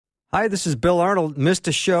Hi, this is Bill Arnold. Missed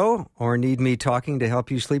a show or need me talking to help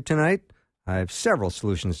you sleep tonight? I have several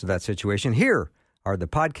solutions to that situation. Here are the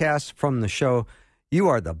podcasts from the show. You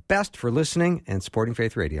are the best for listening and supporting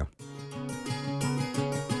Faith Radio.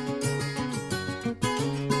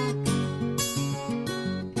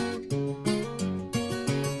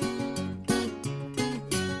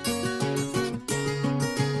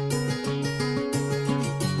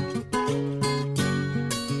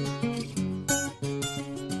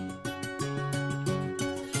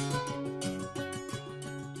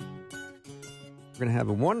 We're going to have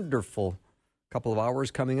a wonderful couple of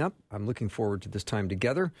hours coming up. I'm looking forward to this time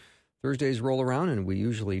together. Thursdays roll around, and we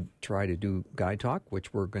usually try to do Guy Talk,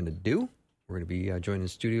 which we're going to do. We're going to be joined in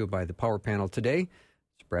studio by the Power Panel today.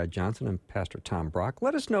 It's Brad Johnson and Pastor Tom Brock.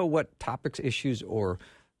 Let us know what topics, issues, or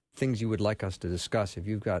things you would like us to discuss. If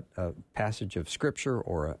you've got a passage of Scripture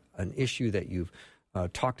or an issue that you've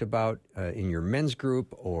talked about in your men's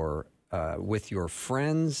group or with your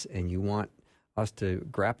friends and you want us to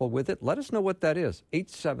grapple with it, let us know what that is.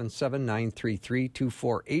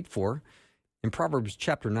 877-933-2484. In Proverbs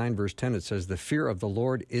chapter 9, verse 10, it says, "The fear of the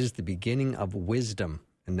Lord is the beginning of wisdom,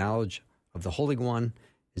 and knowledge of the Holy One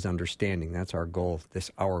is understanding." That's our goal this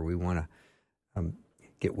hour. We want to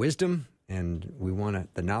get wisdom, and we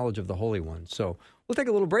want the knowledge of the Holy One. So we'll take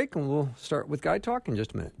a little break, and we'll start with Guy Talk in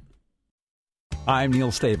just a minute. I'm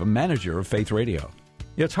Neil Stave, manager of Faith Radio.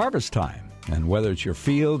 It's harvest time. And whether it's your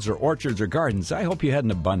fields or orchards or gardens, I hope you had an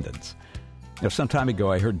abundance. Now, some time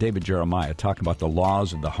ago, I heard David Jeremiah talking about the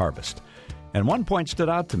laws of the harvest. And one point stood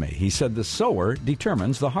out to me. He said the sower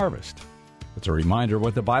determines the harvest. It's a reminder of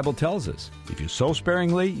what the Bible tells us. If you sow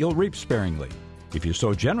sparingly, you'll reap sparingly. If you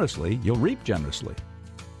sow generously, you'll reap generously.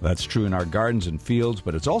 That's true in our gardens and fields,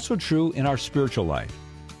 but it's also true in our spiritual life.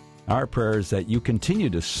 Our prayer is that you continue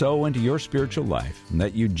to sow into your spiritual life and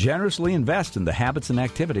that you generously invest in the habits and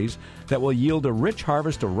activities that will yield a rich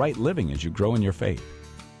harvest of right living as you grow in your faith.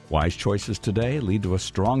 Wise choices today lead to a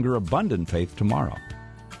stronger, abundant faith tomorrow.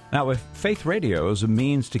 Now, if Faith Radio is a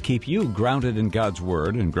means to keep you grounded in God's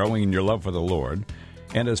Word and growing in your love for the Lord,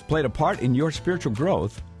 and has played a part in your spiritual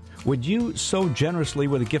growth, would you sow generously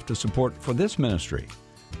with a gift of support for this ministry?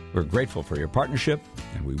 We're grateful for your partnership,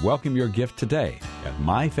 and we welcome your gift today at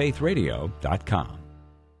myfaithradio.com.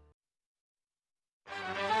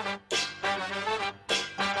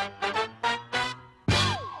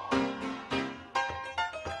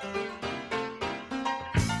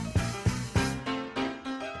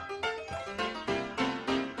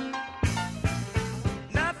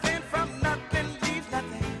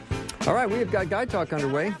 All right, we have got Guy Talk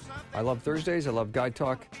underway. I love Thursdays. I love Guy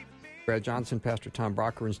Talk. Brad Johnson, Pastor Tom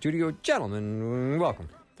Brock are in studio. Gentlemen, welcome.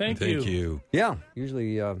 Thank you. Yeah,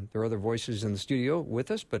 usually there are other voices in the studio with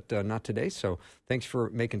us, but not today. So thanks for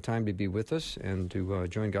making time to be with us and to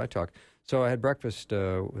join Guy Talk. So I had breakfast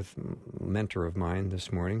with a mentor of mine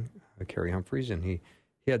this morning, Kerry Humphreys, and he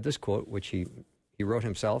had this quote, which he wrote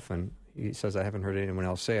himself, and he says, I haven't heard anyone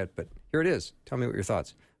else say it, but here it is. Tell me what your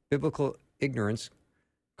thoughts. Biblical ignorance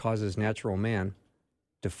causes natural man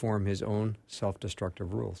to form his own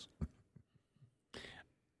self-destructive rules.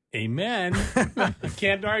 Amen.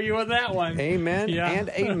 Can't argue with that one. Amen and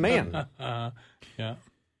amen. Yeah.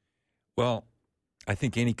 Well, I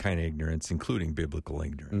think any kind of ignorance, including biblical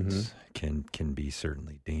ignorance, can be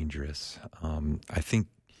certainly dangerous. I think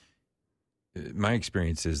my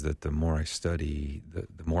experience is that the more I study,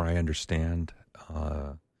 the more I understand,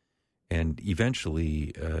 and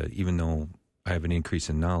eventually, even though I have an increase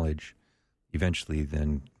in knowledge, eventually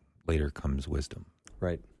then later comes wisdom.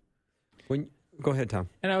 Right. Go ahead, Tom.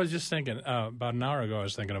 And I was just thinking, about an hour ago, I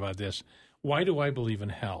was thinking about this. Why do I believe in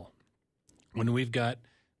hell? When we've got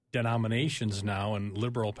denominations now and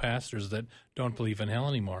liberal pastors that don't believe in hell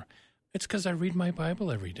anymore. It's because I read my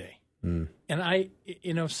Bible every day. And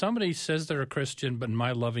if somebody says they're a Christian, but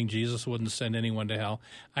my loving Jesus wouldn't send anyone to hell,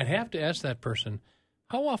 I'd have to ask that person,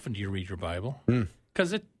 how often do you read your Bible?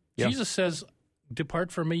 Because Jesus says,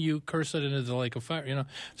 depart from me, you cursed, into the lake of fire.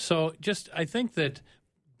 So I think that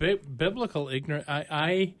biblical ignorance,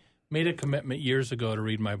 I made a commitment years ago to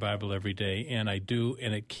read my Bible every day, and I do,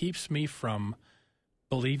 and it keeps me from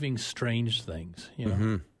believing strange things.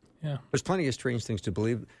 Yeah. There's plenty of strange things to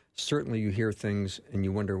believe. Certainly you hear things and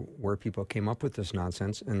you wonder where people came up with this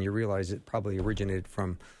nonsense, and you realize it probably originated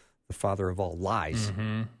from the father of all lies.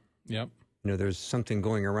 Yep. There's something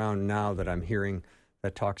going around now that I'm hearing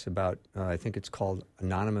that talks about, I think it's called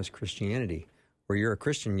anonymous Christianity, where you're a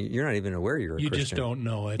Christian, you're not even aware you're a Christian. You just don't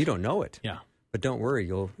know it. You don't know it. Yeah. But don't worry,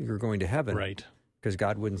 you're going to heaven. Right. Because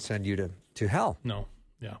God wouldn't send you to hell. No.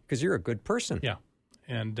 Yeah. Because you're a good person. Yeah.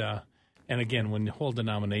 And And again, when whole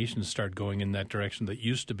denominations start going in that direction that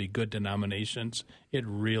used to be good denominations, it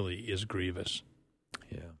really is grievous.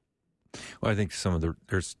 Yeah. Well, I think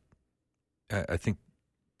I think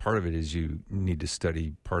part of it is you need to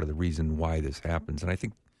study part of the reason why this happens. And I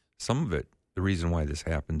think some of it, the reason why this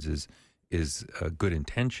happens is a good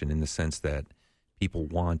intention in the sense that people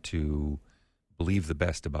want to believe the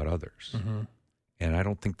best about others. Mm-hmm. And I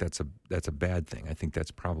don't think that's a bad thing. I think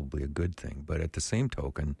that's probably a good thing. But at the same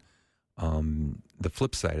token, the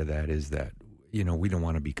flip side of that is that, we don't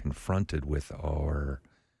want to be confronted with our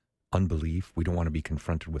unbelief. We don't want to be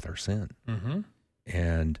confronted with our sin. Mm-hmm.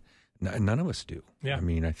 And none of us do. Yeah. I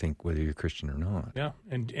mean, I think whether you're Christian or not. Yeah,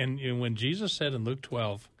 and when Jesus said in Luke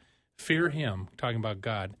 12, fear him, talking about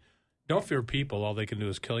God, don't fear people, all they can do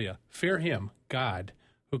is kill you. Fear him, God,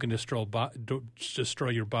 who can destroy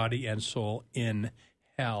your body and soul in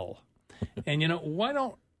hell. And,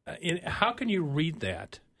 how can you read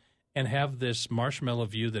that and have this marshmallow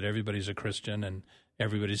view that everybody's a Christian and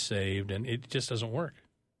everybody's saved, and it just doesn't work.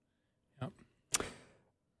 Yep.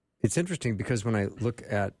 It's interesting because when I look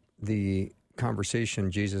at the conversation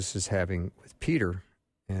Jesus is having with Peter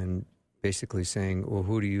and basically saying, well,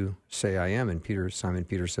 who do you say I am? And Simon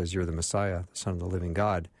Peter says, you're the Messiah, the Son of the living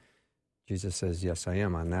God. Jesus says, yes, I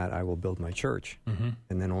am. On that, I will build my church. Mm-hmm.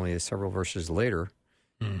 And then only several verses later,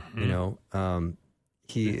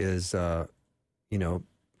 he is,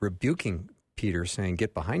 rebuking Peter, saying,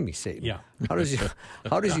 get behind me, Satan. Yeah. How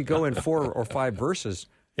does he go in 4 or 5 verses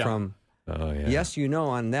from... Yes,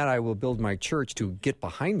 on that I will build my church to get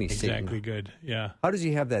behind me, Satan. Exactly, good, yeah. How does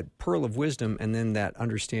he have that pearl of wisdom and then that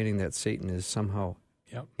understanding that Satan is somehow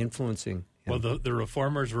influencing him? Well, the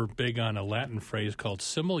Reformers were big on a Latin phrase called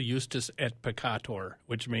simul justus et peccator,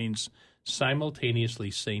 which means simultaneously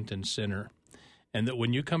saint and sinner. And that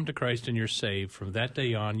when you come to Christ and you're saved, from that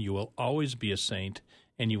day on, you will always be a saint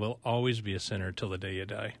and you will always be a sinner till the day you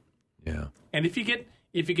die. Yeah. And if you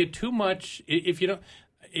get too much,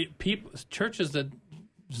 churches that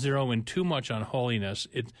zero in too much on holiness,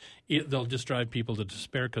 they'll just drive people to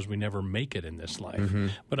despair because we never make it in this life. Mm-hmm.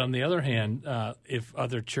 But on the other hand, if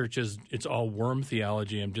other churches, it's all worm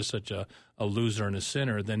theology, I'm just such a loser and a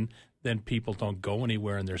sinner, then people don't go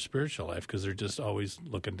anywhere in their spiritual life because they're just always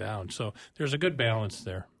looking down. So there's a good balance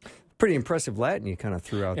there. Pretty impressive Latin you kind of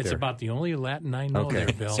threw out there. It's about the only Latin I know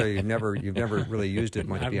there, Bill. So you've never really used it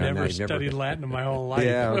much I've beyond never that. studied Latin in my whole life.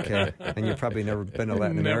 Yeah, okay. And you've probably never been to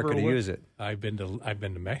Latin America to use it. I've been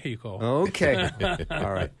to Mexico. Okay.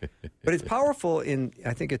 All right. But it's powerful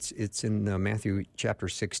I think it's in Matthew chapter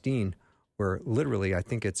 16, where literally I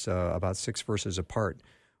think it's about 6 verses apart,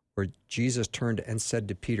 where Jesus turned and said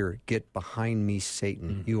to Peter, get behind me,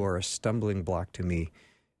 Satan. You are a stumbling block to me.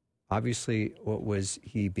 Obviously, what was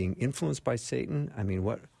he being influenced by Satan? I mean,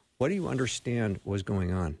 what do you understand was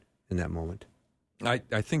going on in that moment? I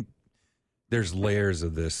think there's layers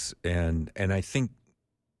of this, and I think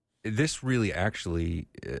this really actually,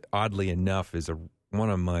 oddly enough, is one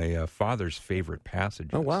of my father's favorite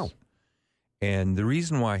passages. Oh, wow. And the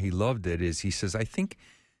reason why he loved it is he says, I think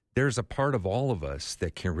there's a part of all of us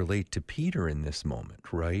that can relate to Peter in this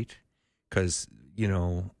moment, right? Because,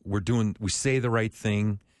 we say the right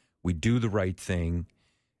thing, we do the right thing,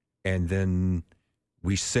 and then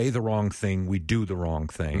we say the wrong thing, we do the wrong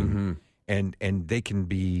thing, and they can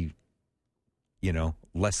be,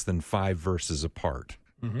 less than 5 verses apart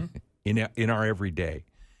in our everyday.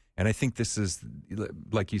 And I think this is,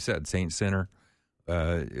 like you said, saint sinner.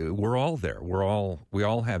 We're all there. We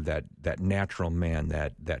all have that natural man,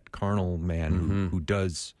 that carnal man who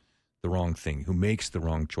does the wrong thing, who makes the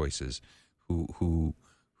wrong choices, who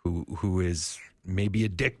is maybe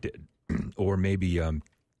addicted or maybe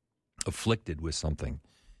afflicted with something,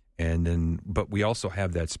 but we also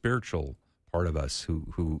have that spiritual part of us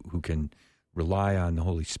who can rely on the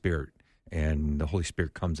Holy Spirit, and the Holy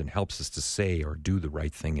Spirit comes and helps us to say or do the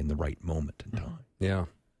right thing in the right moment in time. Yeah,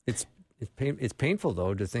 it's painful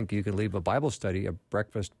though to think you can leave a Bible study, a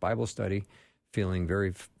breakfast Bible study, feeling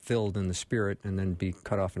very filled in the Spirit, and then be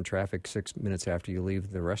cut off in traffic 6 minutes after you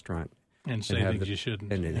leave the restaurant. And say things you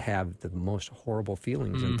shouldn't. And have the most horrible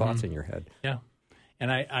feelings and thoughts in your head. Yeah.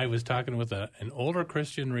 And I was talking with an older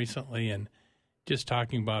Christian recently and just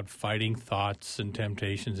talking about fighting thoughts and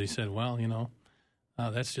temptations. He said, well,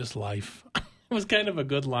 that's just life. It was kind of a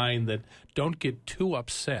good line that don't get too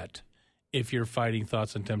upset if you're fighting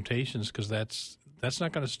thoughts and temptations, because that's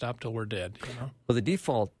not going to stop till we're dead. Well, the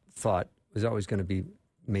default thought is always going to be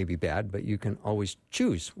maybe bad, but you can always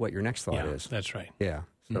choose what your next thought is. That's right. Yeah.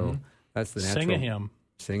 So that's the natural. Sing a hymn.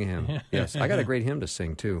 Sing a hymn. Yes. I got a great hymn to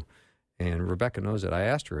sing, too. And Rebecca knows it. I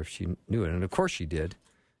asked her if she knew it, and of course she did.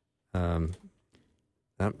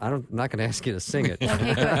 I'm not going to ask you to sing it.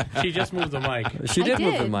 Okay, good. She just moved the mic. She did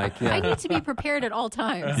move the did. mic. Yeah. I need to be prepared at all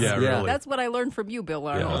times. Yeah, really. That's what I learned from you, Bill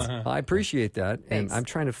Arnold. I appreciate that, Thanks. and I'm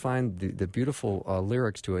trying to find the beautiful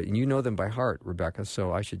lyrics to it, and you know them by heart, Rebecca.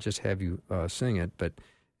 So I should just have you sing it. But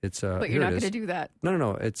it's But here you're not it going is. to do that.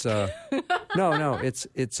 No. It's no. It's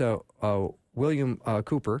William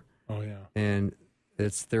Cooper, Oh, yeah. and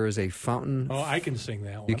there is a fountain. Oh, I can sing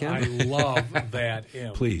that one. You can? I love that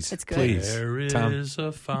hymn. Please, It's good. please, There Tom. is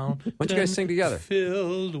a fountain Why don't you guys sing together?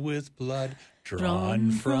 filled with blood drawn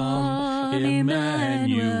from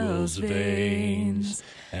Emmanuel's veins,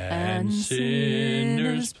 and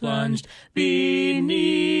sinners plunged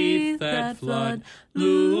beneath that flood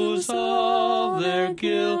lose all their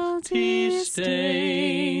guilty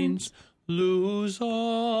stains. Lose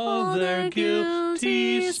all their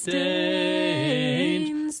guilty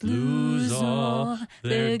stains. Lose all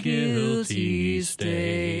their guilty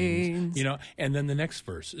stains. You know, and then the next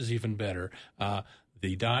verse is even better.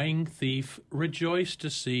 The dying thief rejoiced to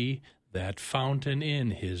see that fountain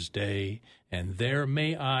in his day, and there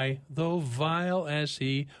may I, though vile as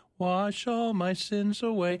he, wash all my sins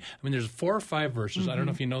away. I mean, there's 4 or 5 verses. I don't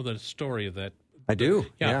know if you know the story of that. I do.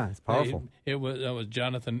 Yeah, it's powerful. It was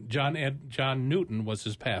John Newton was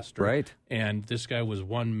his pastor, Right. And this guy was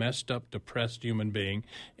one messed up, depressed human being,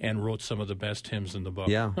 and wrote some of the best hymns in the book.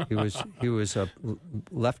 Yeah, he was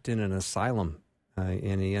left in an asylum,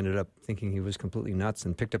 and he ended up thinking he was completely nuts,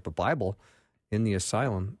 and picked up a Bible in the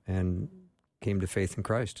asylum and came to faith in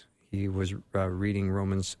Christ. He was reading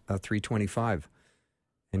Romans 3:25,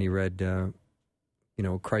 and he read,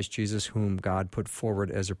 Christ Jesus, whom God put forward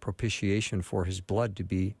as a propitiation for His blood to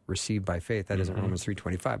be received by faith. That isn't Romans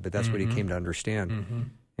 3:25, but that's what he came to understand, and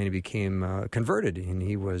he became converted, and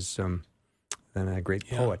he was then a great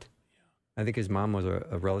poet. I think his mom was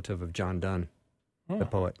a relative of John Donne, the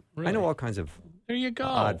poet. really? I know all kinds of There you go.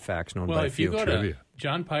 odd facts known Well, by if you few. go to Trivia.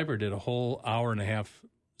 John Piper did a whole hour and a half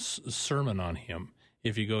sermon on him.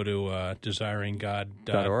 If you go to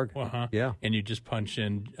desiringgod.org, Yeah. and you just punch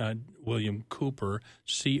in William Cooper,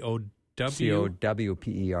 COWPER.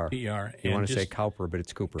 COWPER. You want to say Cowper, but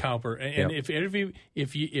it's Cooper. Cowper. And if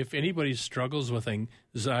anybody struggles with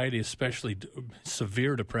anxiety, especially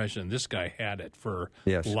severe depression, this guy had it for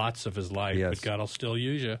Yes. lots of his life. Yes. But God will still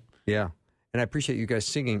use you. Yeah. And I appreciate you guys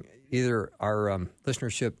singing. Either our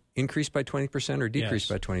listenership increased by 20% or decreased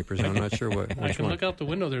Yes. by 20%. I'm not sure which I can one. look out the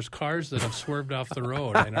window. There's cars that have swerved off the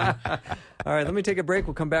road. I know. All right, let me take a break.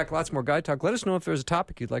 We'll come back. Lots more Guy Talk. Let us know if there's a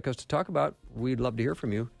topic you'd like us to talk about. We'd love to hear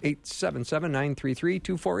from you.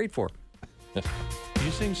 877-933-2484. Do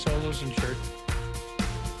you sing solos in church?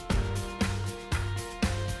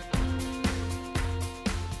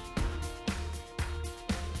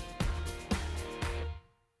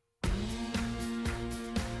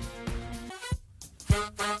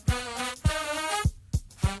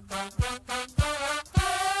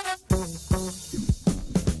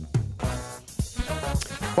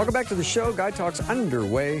 Welcome back to the show. Guy Talk's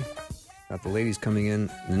underway. Got the ladies coming in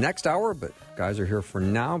the next hour, but guys are here for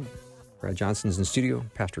now. Brad Johnson's in studio,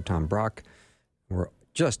 Pastor Tom Brock. We're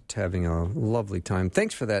just having a lovely time.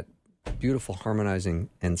 Thanks for that beautiful harmonizing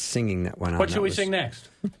and singing that went on. What should That we was- sing next?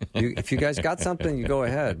 If you guys got something, you go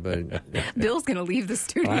ahead. But Bill's going to leave the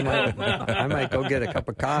studio. I might go get a cup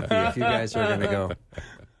of coffee if you guys are going to go.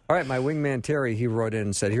 All right, my wingman Terry, he wrote in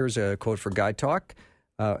and said, here's a quote for Guy Talk.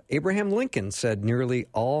 Abraham Lincoln said, nearly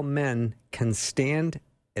all men can stand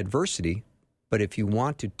adversity, but if you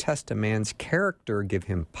want to test a man's character, give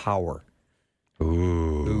him power.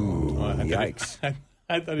 Ooh, yikes.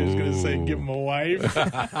 I thought he was going to say, give him a wife.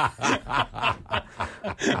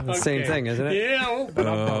 Same thing, isn't it?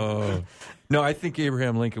 Yeah. No, I think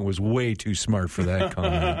Abraham Lincoln was way too smart for that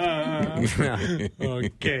comment.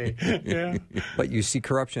 Okay. Yeah. But you see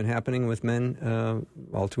corruption happening with men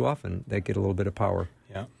all too often. They get a little bit of power.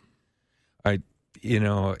 Yeah.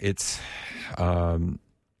 It's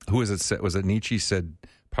who was it? Was it Nietzsche said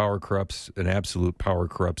power corrupts, and absolute power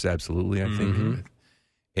corrupts absolutely, I think.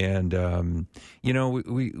 And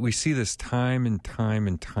we see this time and time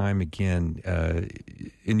and time again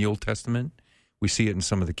in the Old Testament. We see it in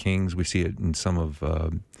some of the kings. We see it in some of,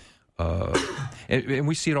 and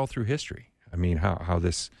we see it all through history. I mean, how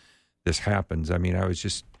this happens. I mean, I was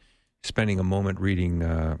just spending a moment reading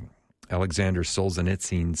Alexander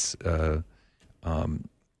Solzhenitsyn's the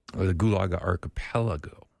Gulag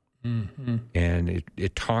Archipelago, and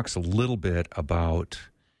it talks a little bit about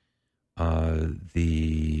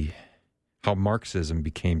how Marxism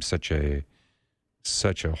became such a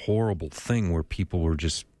horrible thing where people were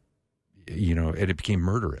just, and it became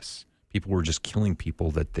murderous. People were just killing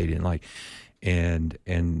people that they didn't like. and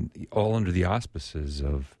all under the auspices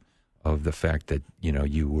of the fact that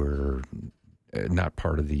you were not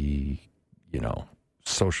part of the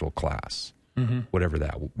social class, whatever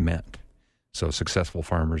that meant. So successful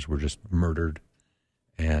farmers were just murdered,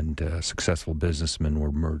 and successful businessmen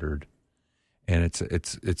were murdered, and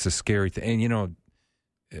it's a scary thing. And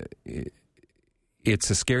it's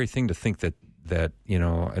a scary thing to think that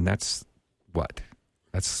and that's what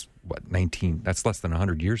 19. That's less than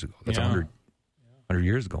 100 years ago. That's 100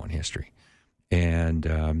 years ago in history,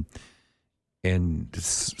 and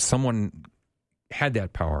someone had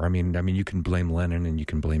that power. I mean, you can blame Lenin and you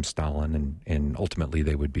can blame Stalin, and ultimately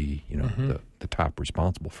they would be, the top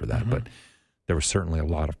responsible for that. But there were certainly a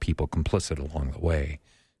lot of people complicit along the way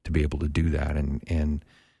to be able to do that, and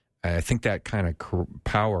I think that kind of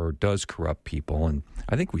power does corrupt people, and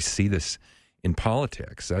I think we see this in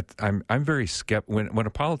politics. I'm very skeptical when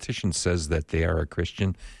a politician says that they are a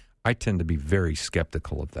Christian. I tend to be very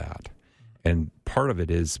skeptical of that, and part of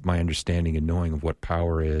it is my understanding and knowing of what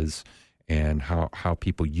power is and how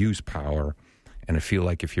people use power. And I feel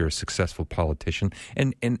like if you're a successful politician,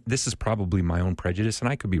 and this is probably my own prejudice, and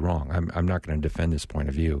I could be wrong. I'm not going to defend this point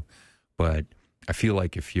of view, but I feel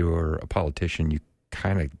like if you're a politician, you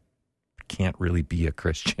kind of can't really be a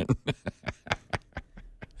Christian.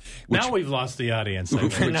 Now we've lost the audience.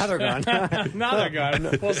 Now they're gone. Now they're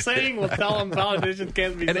gone. Well, saying we'll tell them politicians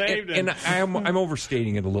can't be saved. And I'm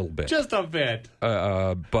overstating it a little bit. Just a bit.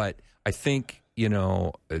 But I think,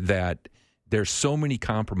 that there's so many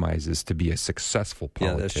compromises to be a successful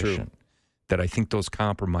politician that I think those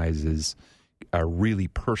compromises are really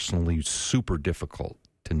personally super difficult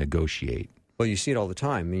to negotiate. Well, you see it all the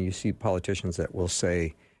time. I mean, you see politicians that will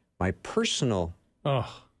say, my personal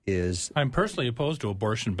is... I'm personally opposed to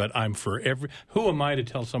abortion, but I'm for every... Who am I to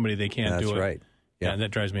tell somebody they can't do it? That's right. Yeah,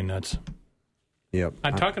 that drives me nuts. Yep.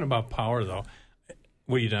 I'm talking about power, though.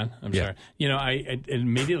 Were you done? I'm sorry. It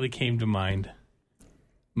immediately came to mind...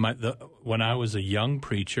 when I was a young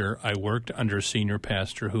preacher, I worked under a senior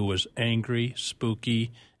pastor who was angry,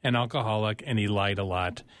 spooky, an alcoholic, and he lied a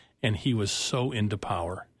lot. And he was so into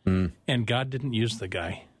power. And God didn't use the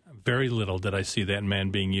guy. Very little did I see that man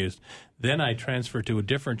being used. Then I transferred to a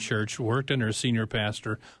different church, worked under a senior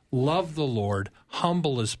pastor, loved the Lord,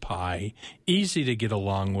 humble as pie, easy to get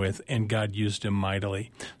along with, and God used him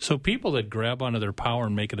mightily. So people that grab onto their power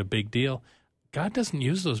and make it a big deal, God doesn't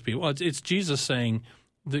use those people. It's Jesus saying...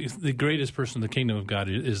 The greatest person in the kingdom of God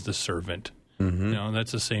is the servant. And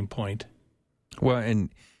that's the same point. Well,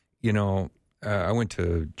 and, I went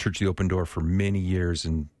to Church of the Open Door for many years,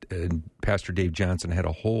 and Pastor Dave Johnson had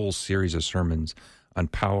a whole series of sermons on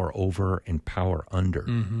power over and power under.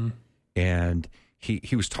 And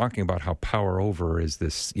he was talking about how power over is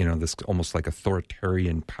this, this almost like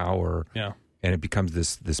authoritarian power. Yeah. And it becomes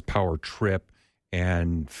this power trip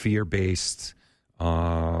and fear-based,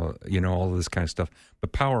 all of this kind of stuff.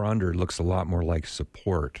 But power under looks a lot more like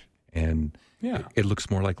support, and it looks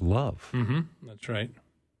more like love. That's right.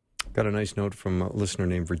 Got a nice note from a listener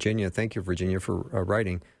named Virginia. Thank you, Virginia, for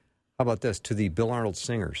writing. How about this? To the Bill Arnold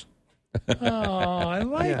Singers. Oh, I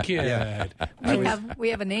like it. Yeah. We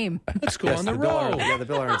have a name. Let's go on the road. The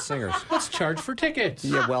Bill Arnold Singers. Let's charge for tickets.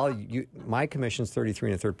 Yeah, well, my commission's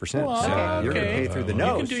 33 1/3%. Well, so okay. you're going to pay through the You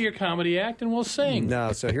nose. can do your comedy act and we'll sing.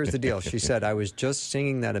 No, so here's the deal. She said, I was just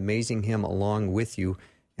singing that amazing hymn along with you,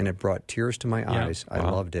 and it brought tears to my eyes. I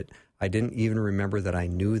loved it. I didn't even remember that I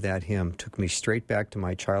knew that hymn. Took me straight back to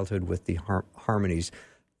my childhood with the harmonies.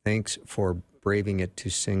 Thanks for braving it to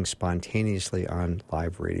sing spontaneously on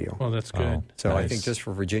live radio. Well, that's good. So nice. I think just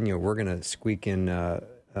for Virginia, we're going to squeak in the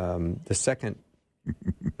second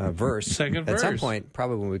verse. At some point,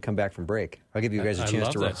 probably when we come back from break. I'll give you guys a chance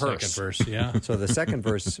to rehearse. That second verse, yeah. So the second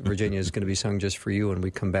verse, Virginia, is going to be sung just for you, and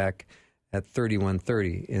we come back at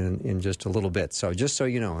 31:30 in just a little bit. So just so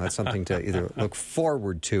you know, that's something to either look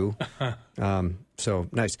forward to. So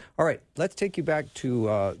nice. All right, let's take you back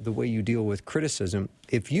to the way you deal with criticism.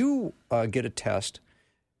 If you get a test,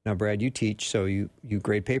 now, Brad, you teach, so you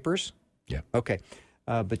grade papers? Yeah. Okay.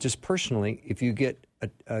 But just personally, if you get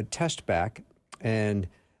a test back and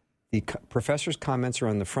the professor's comments are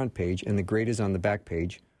on the front page and the grade is on the back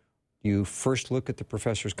page, do you first look at the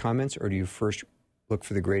professor's comments, or do you first look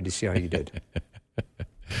for the grade to see how you did?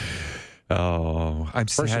 Oh, I'm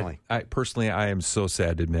Personally. sad. Personally, I am so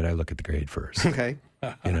sad to admit I look at the grade first. Okay.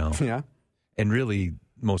 Yeah. And really,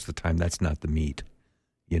 most of the time, that's not the meat.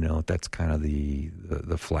 That's kind of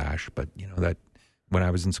the flash. But, that when I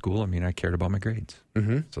was in school, I cared about my grades.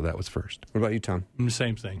 So that was first. What about you, Tom?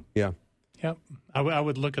 Same thing. Yeah. Yep. I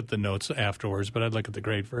would look at the notes afterwards, but I'd look at the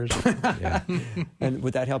great version. Yeah. And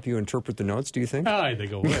would that help you interpret the notes, do you think? I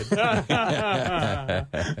think it would.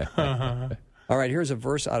 All right, here's a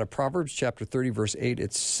verse out of Proverbs chapter 30, verse 8.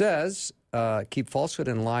 It says, keep falsehood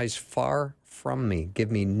and lies far from me. Give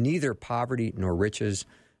me neither poverty nor riches,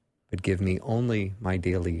 but give me only my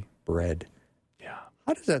daily bread. Yeah.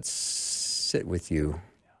 How does that sit with you?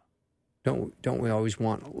 Don't we always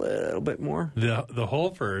want a little bit more? The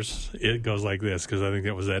whole verse, it goes like this, because I think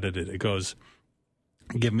it was edited. It goes,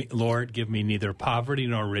 Lord, give me neither poverty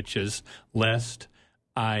nor riches, lest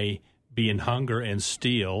I be in hunger and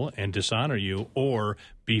steal and dishonor you, or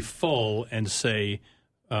be full and say,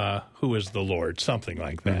 who is the Lord? Something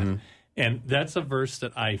like that. Mm-hmm. And that's a verse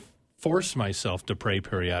that I force myself to pray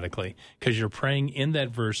periodically, because you're praying in that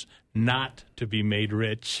verse not to be made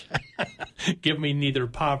rich. Give me neither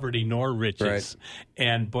poverty nor riches. Right.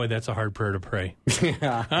 And boy, that's a hard prayer to pray.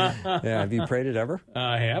 Yeah. Have you prayed it ever?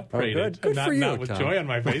 I have prayed good. it. Good for you, not with Tom. joy on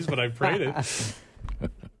my face, but I prayed it.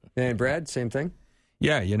 And Brad, same thing?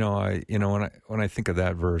 Yeah, when I think of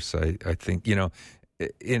that verse, I think,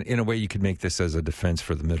 in a way you could make this as a defense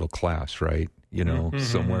for the middle class, right?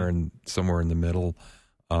 Somewhere in the middle.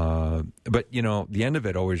 But the end of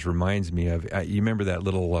it always reminds me of you remember that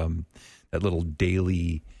little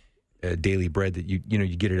daily bread that you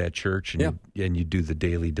get it at church and you do the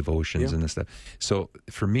daily devotions and this stuff. So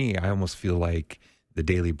for me, I almost feel like the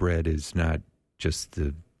daily bread is not just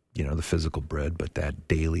the physical bread, but that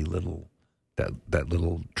daily little that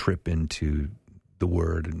little trip into the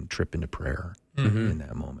Word and trip into prayer in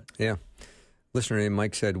that moment. Yeah. Listener named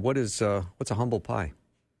Mike said, what's a humble pie?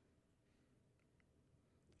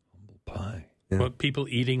 Pie. Yeah. But people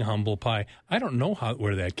eating humble pie, I don't know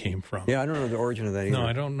where that came from. Yeah, I don't know the origin of that either. No,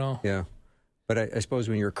 I don't know. Yeah. But I suppose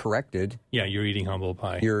when you're corrected, Yeah, you're eating humble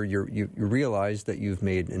pie. you realize that you've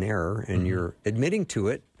made an error and you're admitting to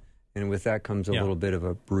it, and with that comes a little bit of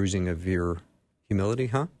a bruising of your humility,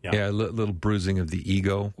 huh? Yeah, a little bruising of the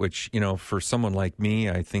ego, which, for someone like me,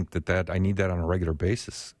 I think that I need that on a regular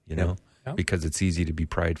basis, because it's easy to be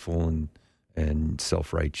prideful and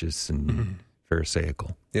self-righteous and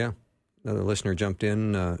pharisaical. Yeah. Another listener jumped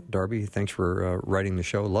in. Darby, thanks for writing the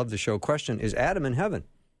show. Love the show. Question, is Adam in heaven?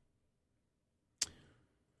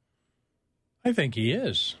 I think he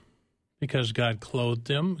is, because God clothed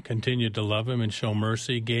him, continued to love him and show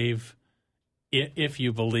mercy, gave, if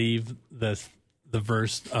you believe the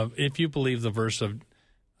verse of,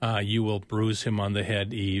 you will bruise him on the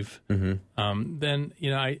head, Eve, then,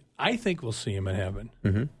 I think we'll see him in heaven.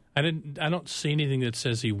 Mm-hmm. I don't see anything that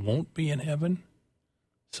says he won't be in heaven.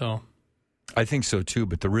 So I think so too,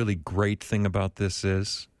 but the really great thing about this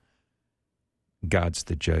is God's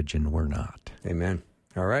the judge and we're not. Amen.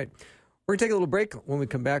 All right. We're going to take a little break. When we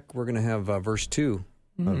come back, we're going to have verse 2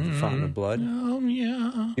 of the Fountain of Blood. Oh,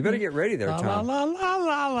 yeah. You better get ready there, Tom. La, la,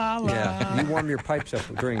 la, la, la. Yeah, you warm your pipes up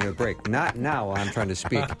during the break. Not now while I'm trying to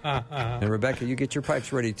speak. And Rebecca, you get your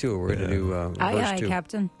pipes ready too. We're going to do verse 2. Aye,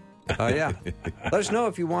 Captain. Yeah. Let us know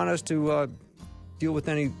if you want us to deal with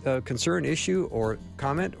any concern, issue, or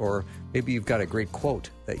comment, or maybe you've got a great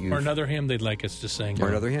quote that you Or another hymn they'd like us to sing. Or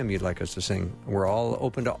another hymn you'd like us to sing. We're all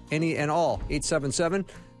open to any and all.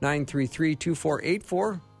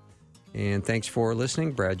 877-933-2484. And thanks for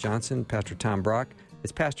listening. Brad Johnson, Pastor Tom Brock.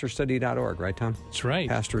 It's pastorstudy.org, right, Tom? That's right.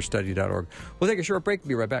 Pastorstudy.org. We'll take a short break.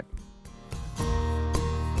 Be right back.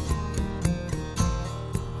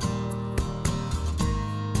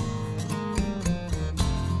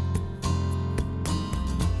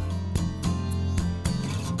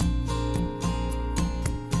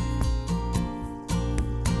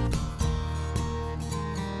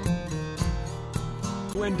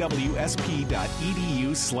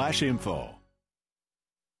 nwsp.edu/info. All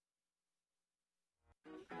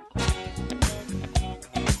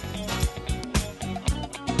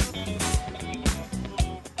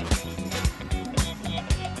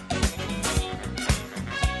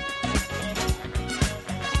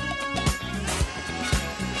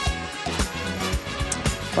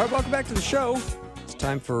right, welcome back to the show. It's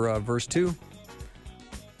time for verse 2.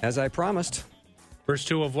 As I promised. Verse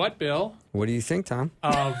 2 of what, Bill? What do you think, Tom?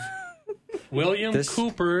 Of William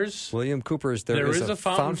Cooper's There is a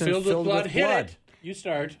fountain filled with blood. Hit it. You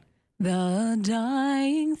start. The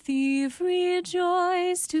dying thief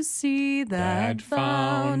rejoiced to see that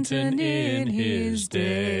fountain in his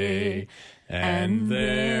day. And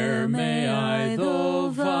there may I, though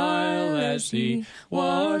vile as he,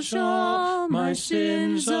 wash all my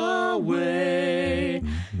sins away.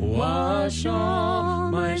 Wash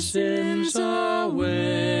all my sins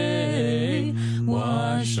away.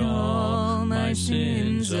 Wash all my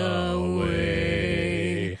sins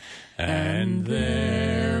away. And and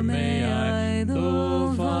there may I, though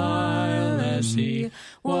vile as he,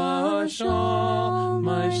 wash all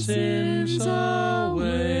my sins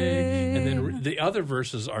away. And then the other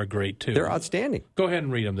verses are great, too. They're outstanding. Go ahead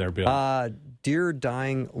and read them there, Bill. Dear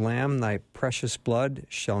dying Lamb, thy precious blood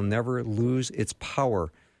shall never lose its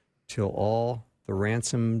power till all the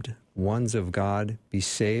ransomed ones of God be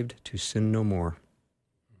saved to sin no more.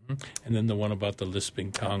 And then the one about the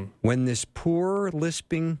lisping tongue. When this poor,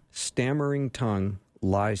 lisping, stammering tongue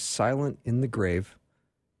lies silent in the grave,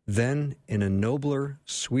 then in a nobler,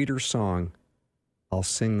 sweeter song, I'll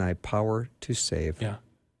sing thy power to save. Yeah.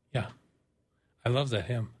 I love that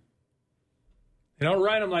hymn. They don't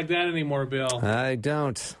write them like that anymore, Bill. I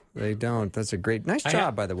don't. They don't. That's a great, nice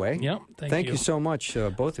job, by the way. Yep. Thank you so much,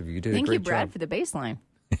 both of you. You did a Thank great you, Brad, job. for the bass line.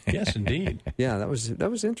 Yes, indeed. Yeah, that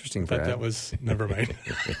was interesting, Brad. That was, never mind.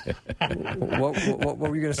 What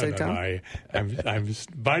were you going to say, Tom? I'm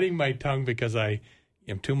biting my tongue because I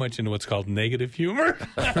am too much into what's called negative humor.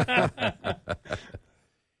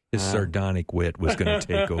 His sardonic wit was going to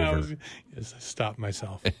take over. Stop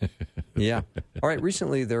myself. Yeah. All right.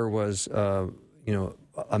 Recently, there was, a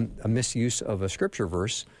misuse of a scripture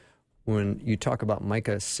verse when you talk about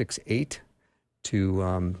Micah 6:8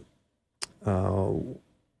 to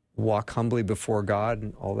walk humbly before God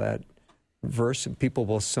and all that verse. People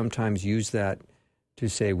will sometimes use that to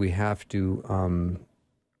say we have to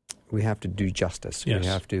do justice. Yes. We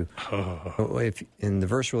have to. And the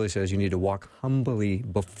verse really says you need to walk humbly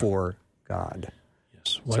before God.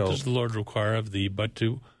 Yes. What does the Lord require of thee but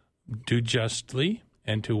to do justly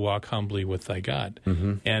and to walk humbly with thy God?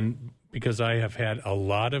 Mm-hmm. And because I have had a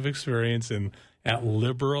lot of experience at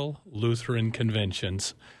liberal Lutheran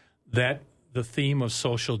conventions, that the theme of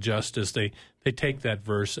social justice, they take that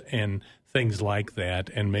verse and things like that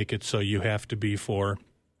and make it so you have to be for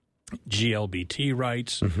GLBT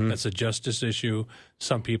rights. Mm-hmm. That's a justice issue.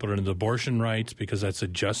 Some people are into abortion rights because that's a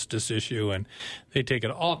justice issue. And they take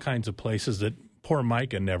it all kinds of places that poor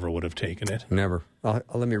Micah never would have taken it. Never.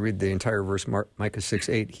 Let me read the entire verse, Micah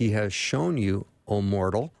 6:8. He has shown you, O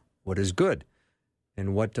mortal, what is good.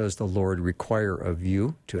 And what does the Lord require of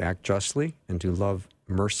you? To act justly and to love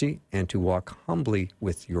mercy and to walk humbly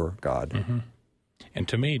with your God. Mm-hmm. And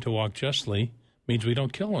to me, to walk justly means we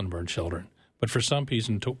don't kill unborn children. But for some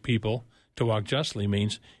people, to walk justly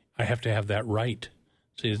means I have to have that right.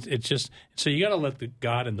 See, it's just, so you got to let the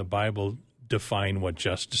God in the Bible define what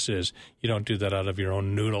justice is. You don't do that out of your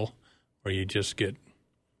own noodle, or you just get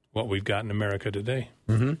what we've got in America today.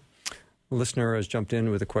 Mm-hmm. A listener has jumped in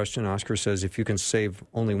with a question. Oscar says, if you can save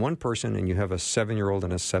only one person and you have a 7-year-old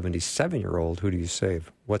and a 77-year-old, who do you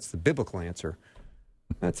save? What's the biblical answer?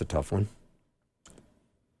 That's a tough one.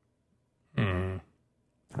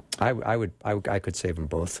 I could save them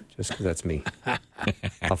both, just because that's me.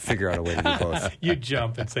 I'll figure out a way to do both. You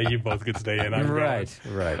jump and say you both could stay in. Right.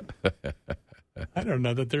 I don't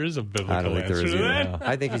know that there is a biblical I don't think answer there is to either. that.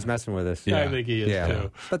 I think he's messing with us. I think he is, too.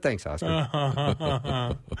 But thanks,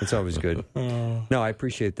 Oscar. It's always good. No, I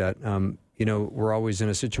appreciate that. We're always in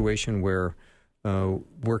a situation where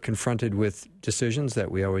we're confronted with decisions that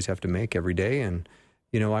we always have to make every day. And,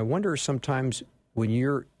 I wonder sometimes when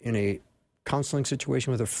you're in a counseling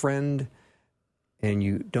situation with a friend and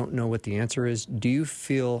you don't know what the answer is, do you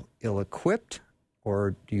feel ill-equipped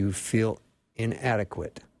or do you feel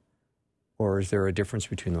inadequate? Or is there a difference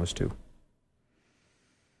between those two?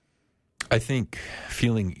 I think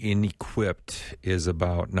feeling ill-equipped is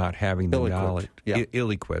about not having the knowledge. Yeah.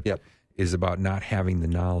 Ill-equipped is about not having the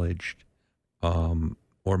knowledge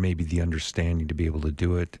or maybe the understanding to be able to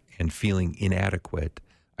do it. And feeling inadequate,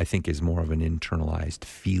 I think, is more of an internalized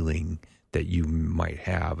feeling that you might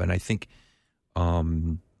have. And I think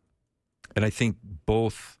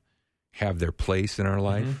both have their place in our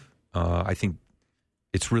life. I think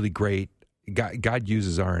it's really great. God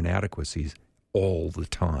uses our inadequacies all the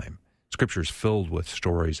time. Scripture is filled with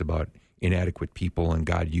stories about inadequate people and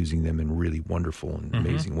God using them in really wonderful and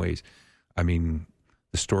amazing ways. I mean,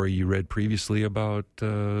 the story you read previously about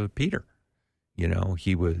Peter,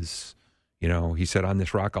 he was, he said, on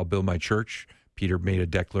this rock I'll build my church. Peter made a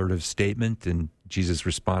declarative statement and Jesus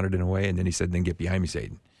responded in a way. And then he said, then get behind me,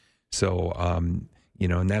 Satan. So, and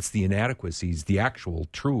that's the inadequacies, the actual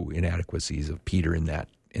true inadequacies of Peter in that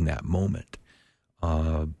moment.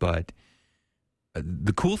 But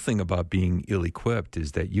the cool thing about being ill-equipped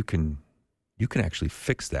is that you can actually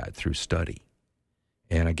fix that through study.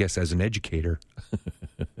 And I guess as an educator,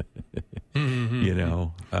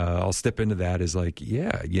 I'll step into that as like,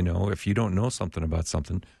 if you don't know something about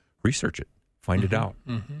something, research it, find it out,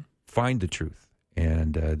 find the truth,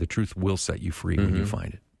 and the truth will set you free when you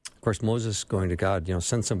find it. Of course, Moses going to God,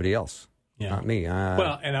 send somebody else. Not me.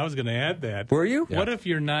 Well, and I was going to add that. Were you? What if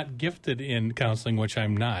you're not gifted in counseling, which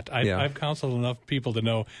I'm not? I've counseled enough people to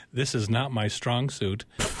know this is not my strong suit.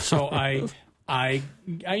 So I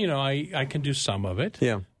can do some of it.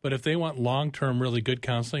 Yeah. But if they want long-term, really good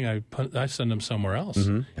counseling, I send them somewhere else.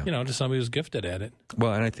 Mm-hmm. To somebody who's gifted at it.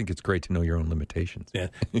 Well, and I think it's great to know your own limitations. Yeah.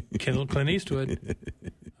 Clint Eastwood.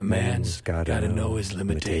 A man's got to know his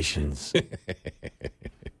limitations.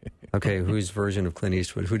 Okay, whose version of Clint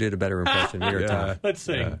Eastwood? Who did a better impression, me or Tom? Let's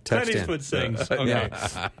sing. Clint Eastwood sings. Okay.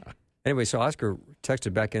 Yeah. Anyway, so Oscar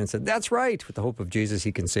texted back in and said, "That's right. With the hope of Jesus,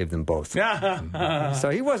 he can save them both." So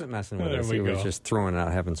he wasn't messing with us. He was just throwing it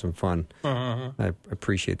out, having some fun. I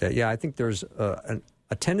appreciate that. Yeah, I think there's a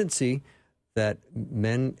tendency that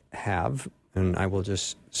men have, and I will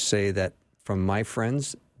just say that from my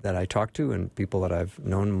friends that I talk to and people that I've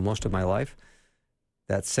known most of my life,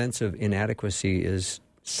 that sense of inadequacy is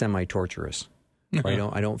semi-torturous.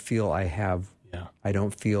 I don't feel I have. Yeah. I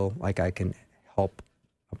don't feel like I can help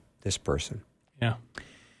this person. Yeah.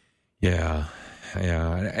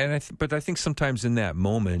 And but I think sometimes in that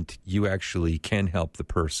moment you actually can help the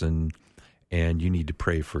person, and you need to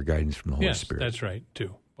pray for guidance from the Holy Spirit. Yes, that's right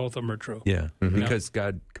too. Both of them are true. Yeah, because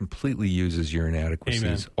God completely uses your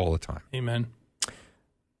inadequacies all the time. Amen.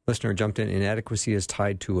 Listener jumped in. Inadequacy is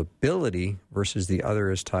tied to ability versus the other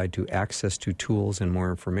is tied to access to tools and more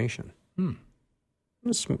information.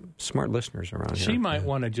 Smart listeners around here. She might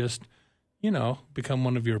want to just, become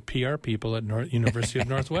one of your PR people at University of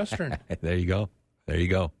Northwestern. There you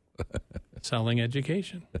go. Selling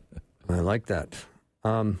education. I like that.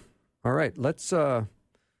 All right, let's. I'm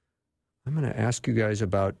going to ask you guys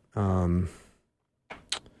about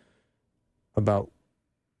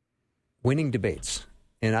winning debates.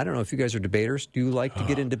 And I don't know if you guys are debaters. Do you like to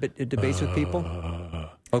get into debates with people?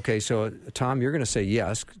 Okay, so Tom, you're going to say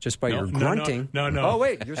yes just by your grunting. No. Oh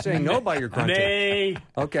wait, you're saying no by your grunting. Nay.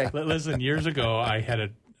 Okay. Listen, years ago, I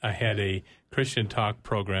had a Christian talk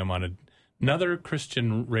program on another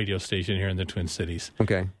Christian radio station here in the Twin Cities.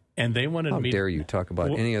 Okay. And they wanted me. How dare you talk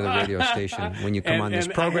about any other radio station when you come on this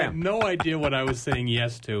program? I had no idea what I was saying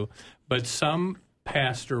yes to, but some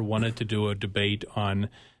pastor wanted to do a debate on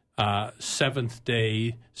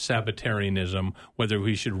Seventh-day Sabbatarianism, whether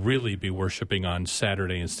we should really be worshiping on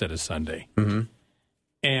Saturday instead of Sunday. Mm-hmm.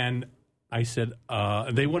 And I said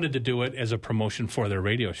they wanted to do it as a promotion for their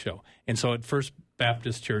radio show. And so at First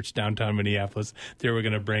Baptist Church, downtown Minneapolis, they were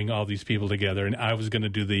going to bring all these people together. And I was going to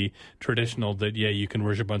do the traditional that, you can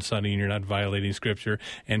worship on Sunday and you're not violating Scripture.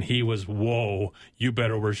 And he was, whoa, you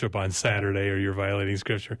better worship on Saturday or you're violating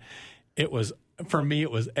Scripture. For me, it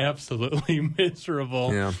was absolutely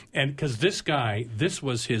miserable. Yeah. And because this guy, this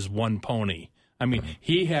was his one pony. I mean,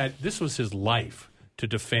 this was his life to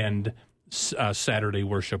defend Saturday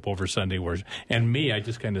worship over Sunday worship. And me, I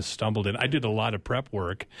just kind of stumbled in. I did a lot of prep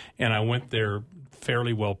work, and I went there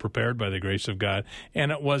fairly well prepared by the grace of God.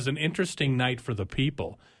 And it was an interesting night for the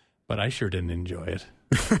people, but I sure didn't enjoy it.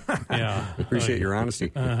 Yeah. Appreciate your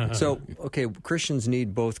honesty. So, okay, Christians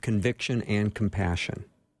need both conviction and compassion,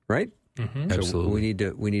 right? Mm-hmm. So Absolutely.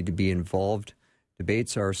 we need to be involved.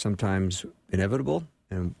 Debates are sometimes inevitable,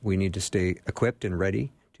 and we need to stay equipped and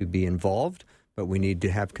ready to be involved, but we need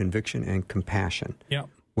to have conviction and compassion. Yeah.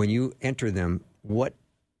 When you enter them, what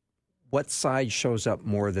side shows up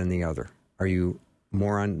more than the other? Are you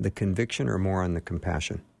more on the conviction or more on the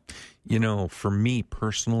compassion? For me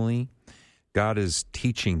personally, God is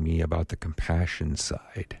teaching me about the compassion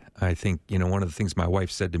side. I think, one of the things my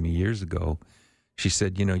wife said to me years ago, she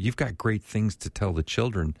said, you've got great things to tell the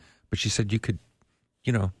children, but she said you could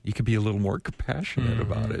be a little more compassionate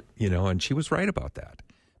about it, and she was right about that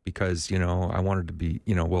because, I wanted to be,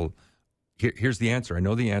 here's the answer. I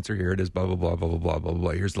know the answer. Here it is, blah, blah, blah, blah, blah, blah, blah,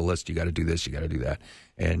 blah. Here's the list. You got to do this. You got to do that.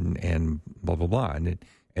 And blah, blah, blah.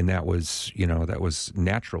 And that was, that was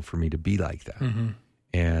natural for me to be like that. Mm-hmm.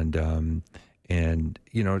 And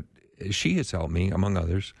she has helped me, among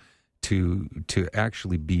others, to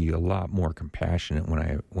actually be a lot more compassionate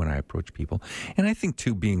when I approach people. And I think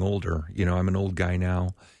too, being older, I'm an old guy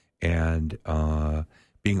now, and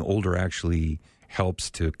being older actually helps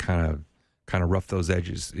to kind of rough those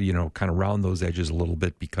edges, kind of round those edges a little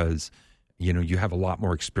bit because you have a lot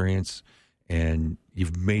more experience and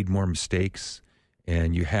you've made more mistakes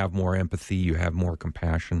and you have more empathy, you have more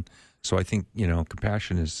compassion. So I think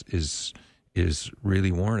compassion is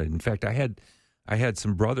really warranted. In fact, I had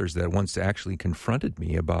some brothers that once actually confronted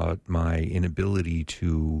me about my inability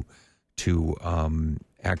to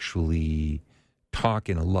actually talk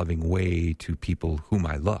in a loving way to people whom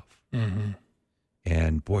I love. Mm-hmm.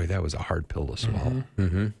 And boy, that was a hard pill to swallow.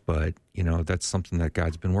 Mm-hmm. But that's something that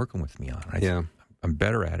God's been working with me on. I'm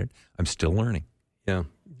better at it. I'm still learning. Yeah.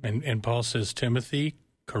 And Paul says, Timothy,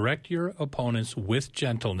 correct your opponents with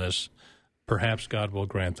gentleness. Perhaps God will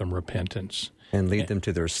grant them repentance. And lead them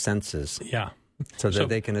to their senses. Yeah. So that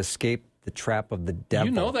they can escape the trap of the devil.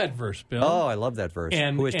 You know that verse, Bill. Oh, I love that verse.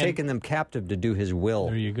 Who has taken them captive to do his will.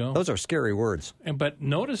 There you go. Those are scary words. But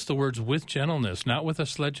notice the words with gentleness, not with a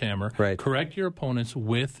sledgehammer. Right. Correct your opponents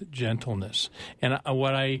with gentleness. And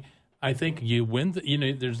what I think you win,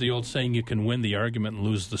 there's the old saying, you can win the argument and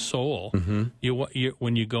lose the soul. Mm-hmm.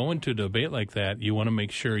 When you go into a debate like that, you want to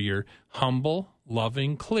make sure you're humble,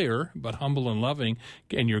 loving, clear, but humble and loving.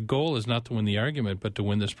 And your goal is not to win the argument, but to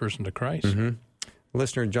win this person to Christ. Mm-hmm.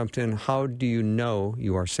 Listener jumped in, how do you know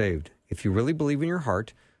you are saved? If you really believe in your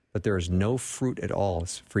heart, but there is no fruit at all,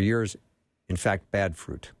 for years, in fact, bad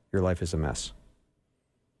fruit, your life is a mess.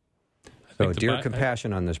 So, dear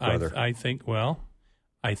compassion on this brother. I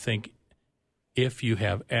think if you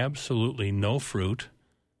have absolutely no fruit,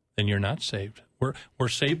 then you're not saved. We're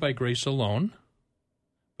saved by grace alone,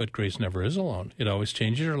 but grace never is alone. It always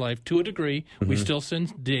changes your life to a degree. Mm-hmm. We still sin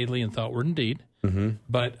daily in thought, word, and deed. Mm-hmm.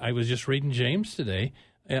 But I was just reading James today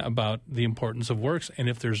about the importance of works, and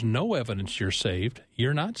if there's no evidence you're saved,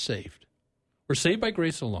 you're not saved. We're saved by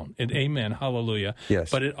grace alone. And amen, hallelujah. Yes.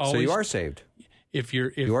 But it always, so you are saved.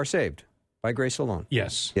 You are saved by grace alone.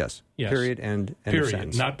 Yes. Yes. Period. End Period.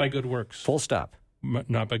 Sentence. Not by good works. Full stop.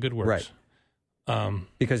 Not by good works. Right.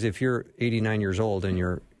 Because if you're 89 years old and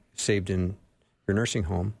you're saved in your nursing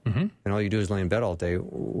home, mm-hmm. and all you do is lay in bed all day,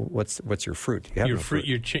 what's your fruit? You have your no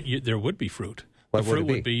fruit. There would be fruit. What the fruit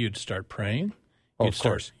would be you'd start praying. Oh, of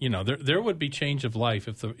course. There would be change of life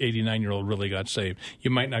if the 89-year-old really got saved.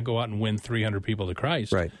 You might not go out and win 300 people to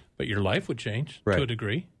Christ, right? But your life would change to a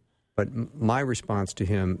degree. But my response to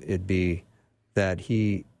him would be that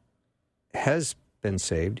he has been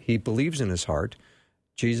saved. He believes in his heart.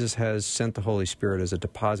 Jesus has sent the Holy Spirit as a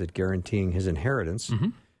deposit guaranteeing his inheritance. Mm-hmm.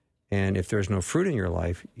 And if there's no fruit in your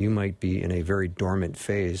life, you might be in a very dormant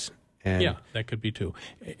phase. And yeah, that could be too.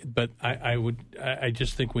 But I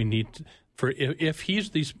just think we need to, if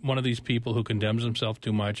he's one of these people who condemns himself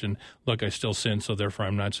too much and, look, I still sin, so therefore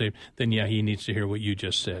I'm not saved, then yeah, he needs to hear what you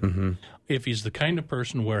just said. Mm-hmm. If he's the kind of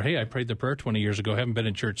person where, hey, I prayed the prayer 20 years ago, haven't been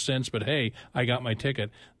in church since, but hey, I got my ticket,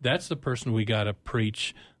 that's the person we got to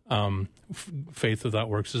preach faith without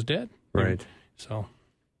works is dead. Right. So.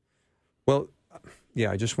 Well, yeah,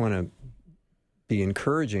 I just want to be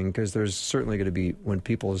encouraging because there's certainly going to be, when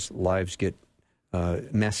people's lives get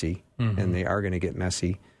messy, mm-hmm. and they are going to get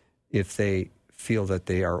messy, if they feel that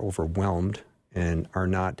they are overwhelmed and are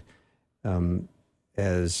not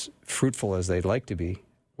as fruitful as they'd like to be.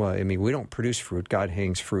 Well, I mean, we don't produce fruit. God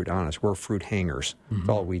hangs fruit on us. We're fruit hangers. Mm-hmm. That's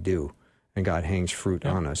all we do. And God hangs fruit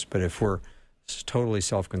on us. But if we're totally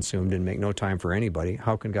self-consumed and make no time for anybody,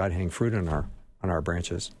 how can God hang fruit on our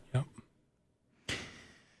branches? Yep.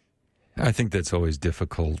 I think that's always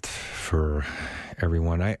difficult for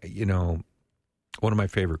everyone. One of my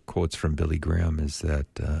favorite quotes from Billy Graham is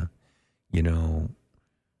that,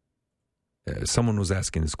 someone was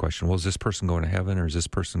asking this question, well, is this person going to heaven or is this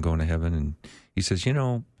person going to heaven? And he says,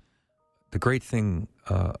 the great thing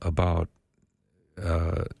about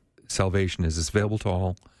salvation is it's available to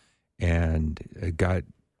all, and God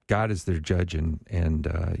is their judge, and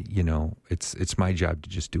it's my job to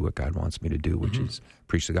just do what God wants me to do, which mm-hmm. is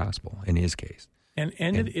preach the gospel in his case. And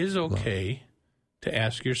it is okay to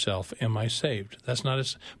ask yourself, am I saved? That's not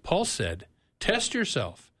as Paul said, test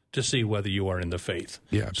yourself to see whether you are in the faith.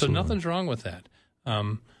 Yeah, absolutely. So nothing's wrong with that.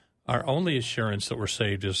 Our only assurance that we're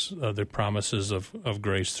saved is the promises of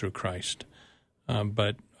grace through Christ.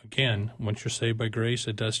 But again, once you're saved by grace,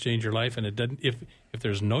 it does change your life, and it doesn't. If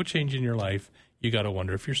there's no change in your life, you got to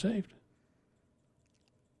wonder if you're saved.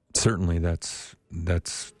 Certainly, that's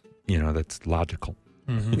logical.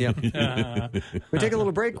 Mm-hmm. Yeah. We take a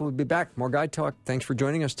little break. We'll be back. More Guide Talk. Thanks for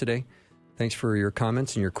joining us today. Thanks for your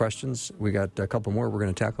comments and your questions. We got a couple more we're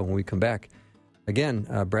going to tackle when we come back. Again,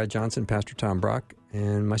 Brad Johnson, Pastor Tom Brock,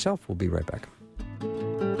 and myself will be right back.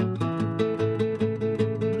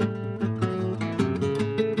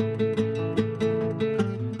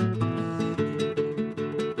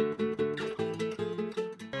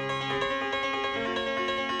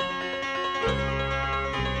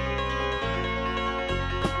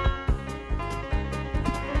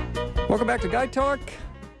 Welcome back to Guide Talk.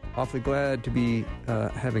 Awfully glad to be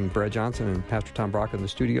having Brad Johnson and Pastor Tom Brock in the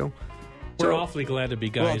studio. We're awfully glad to be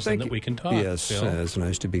guys and that we can talk. Yes, it's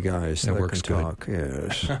nice to be guys that works can talk.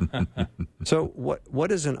 Yes. So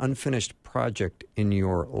what is an unfinished project in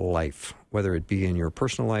your life, whether it be in your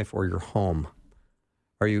personal life or your home?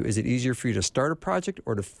 Is it easier for you to start a project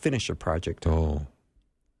or to finish a project? Oh,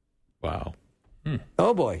 wow.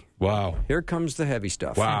 Oh, boy. Wow. Here comes the heavy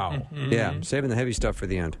stuff. Wow. Yeah, I'm saving the heavy stuff for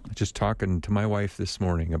the end. Just talking to my wife this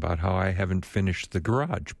morning about how I haven't finished the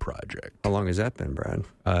garage project. How long has that been, Brad?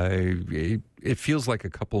 It feels like a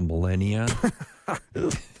couple millennia.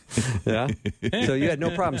 Yeah? So you had no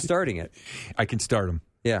problem starting it? I can start them.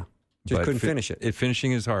 Yeah. Just couldn't finish it.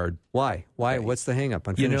 Finishing is hard. Why? What's the hang up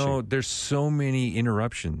on finishing? You know, there's so many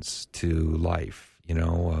interruptions to life,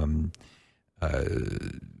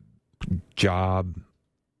 job,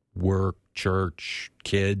 work, church,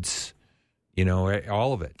 kids,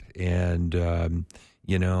 all of it. And, and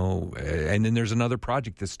then there's another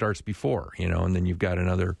project that starts before, and then you got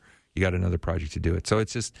another project to do it. So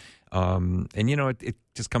it's just, it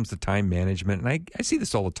just comes to time management. And I see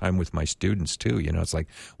this all the time with my students too. It's like,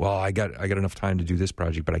 well, I got enough time to do this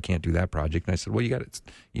project, but I can't do that project. And I said, well, you got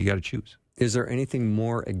to choose. Is there anything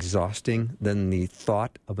more exhausting than the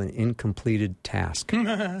thought of an incompleted task?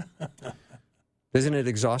 Isn't it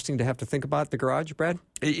exhausting to have to think about the garage, Brad?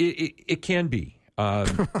 It can be.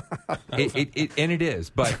 And it is.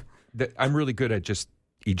 But I'm really good at just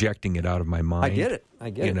ejecting it out of my mind. I get it.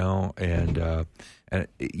 And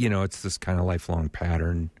it's this kind of lifelong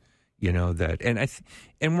pattern, that,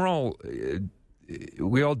 and we're all,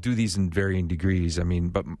 we all do these in varying degrees. I mean,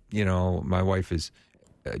 but, my wife is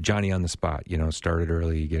Johnny on the spot, started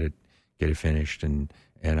early, get it finished. And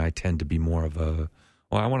I tend to be more of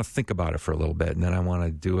I want to think about it for a little bit, and then I want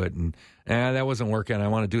to do it, and that wasn't working. I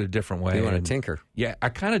want to do it a different way. You want to tinker? Yeah, I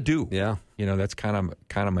kind of do. Yeah, that's kind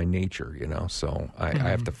of my nature. So I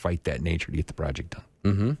have to fight that nature to get the project done.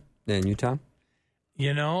 Mm-hmm. And you, Tom?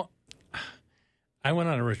 I went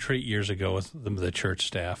on a retreat years ago with the church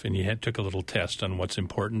staff, and you took a little test on what's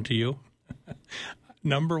important to you.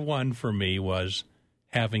 Number one for me was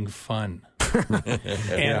having fun,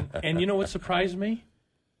 and you know what surprised me?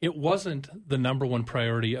 It wasn't the number one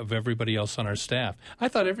priority of everybody else on our staff. I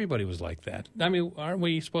thought everybody was like that. I mean, aren't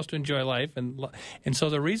we supposed to enjoy life? And so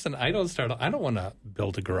the reason I don't want to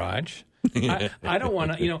build a garage. I don't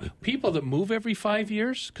want to, people that move every 5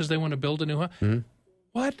 years because they want to build a new house. Mm-hmm.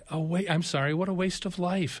 What a waste of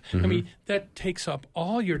life. Mm-hmm. I mean, that takes up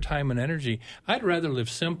all your time and energy. I'd rather live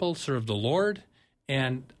simple, serve the Lord,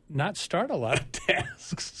 and not start a lot of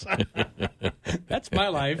tasks. That's my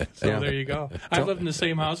life. So there you go. I've lived in the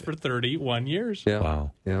same house for 31 years. Yeah.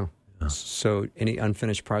 Wow. Yeah. So any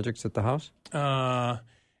unfinished projects at the house?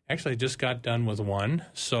 Actually, I just got done with one.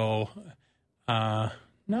 So not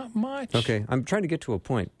much. Okay. I'm trying to get to a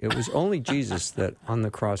point. It was only Jesus that on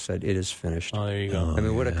the cross said, "It is finished." Oh, there you go. I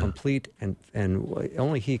mean, what a complete and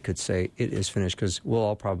only he could say, "It is finished," because we'll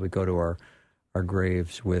all probably go to our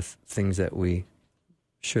graves with things that we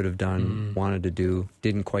should have done, wanted to do,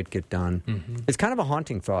 didn't quite get done. Mm-hmm. It's kind of a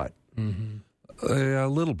haunting thought. Mm-hmm. A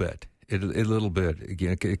little bit. A little bit.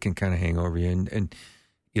 Again, it can kind of hang over you. And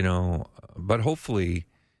but hopefully,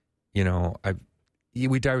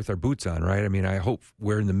 we die with our boots on, right? I mean, I hope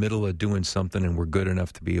we're in the middle of doing something and we're good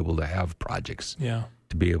enough to be able to have projects. Yeah.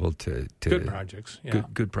 To be able to good projects. Yeah.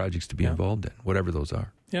 Good projects to be involved in, whatever those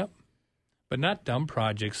are. Yep. But not dumb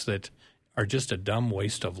projects that are just a dumb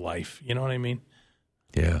waste of life. You know what I mean?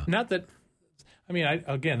 Yeah. Not that,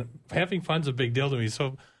 again, having fun's a big deal to me. So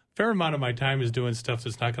a fair amount of my time is doing stuff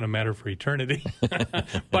that's not going to matter for eternity.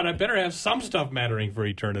 But I better have some stuff mattering for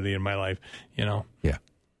eternity in my life, Yeah.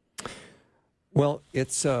 Well,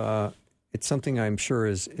 it's something I'm sure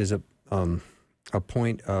is a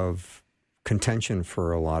point of contention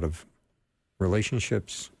for a lot of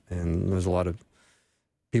relationships, and there's a lot of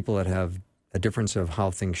people that have a difference of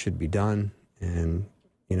how things should be done. And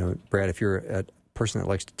Brad, if you're a person that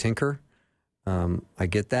likes to tinker, I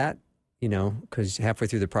get that, because halfway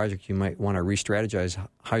through the project you might want to re-strategize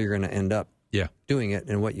how you're going to end up doing it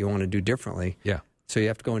and what you want to do differently. Yeah. So you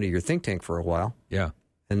have to go into your think tank for a while. Yeah.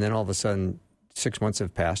 And then all of a sudden 6 months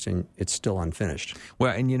have passed and it's still unfinished.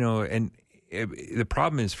 Well, and the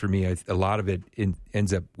problem is for me, a lot of it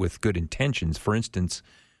ends up with good intentions. For instance,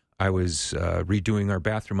 I was redoing our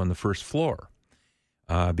bathroom on the first floor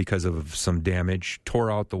because of some damage,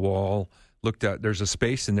 tore out the wall, looked out, there's a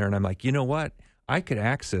space in there, and I'm like, you know what? I could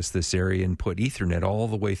access this area and put Ethernet all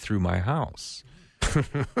the way through my house.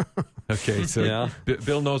 Okay, so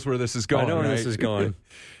Bill knows where this is going. I know where right? this is going.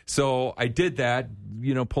 So I did that,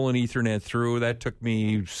 pulling Ethernet through. That took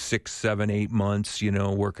me 6, 7, 8 months,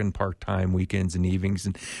 working part-time weekends and evenings.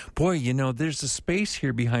 And boy, there's a space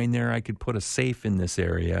here behind there. I could put a safe in this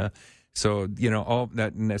area. So, so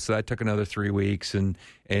that took another 3 weeks. And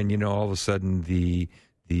all of a sudden the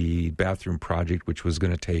bathroom project, which was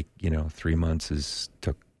going to take, 3 months,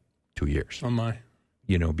 took 2 years. Oh, my.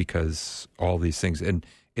 Because all these things. And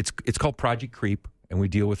it's called Project Creep. and we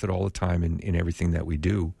deal with it all the time in everything that we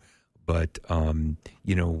do. But,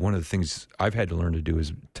 you know, one of the things I've had to learn to do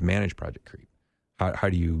is to manage project creep. How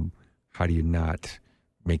do you not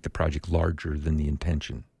make the project larger than the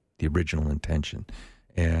intention, the original intention?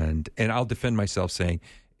 And I'll defend myself saying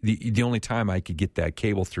the only time I could get that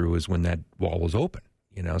cable through is when that wall was open.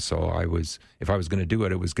 You know, so if I was going to do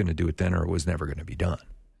it, I was going to do it then, or it was never going to be done.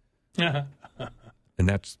 And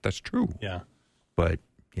that's true. Yeah. But,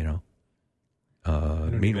 you know,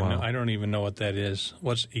 meanwhile, I don't even know what that is.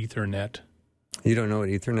 What's Ethernet? You don't know what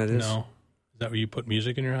Ethernet is? No. Is that where you put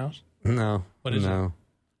music in your house? No. What is it?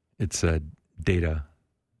 It's data.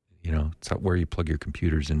 You know, it's where you plug your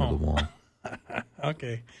computers into the wall.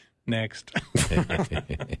 Okay. Next.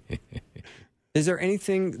 Is there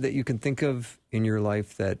anything that you can think of in your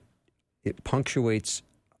life that it punctuates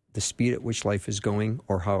the speed at which life is going,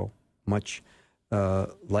 or how much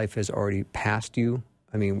life has already passed you?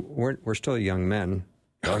 I mean, we're still young men.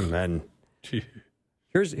 Young men.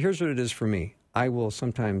 Here's what it is for me. I will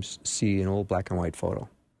sometimes see an old black and white photo.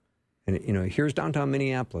 And, you know, here's downtown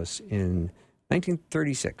Minneapolis in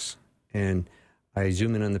 1936. And I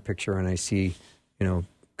zoom in on the picture and I see, you know,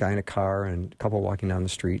 guy in a car and a couple walking down the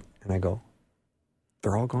street. And I go,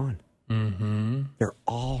 they're all gone. Mm-hmm. They're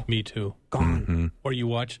all Me too. gone. Mm-hmm. Or you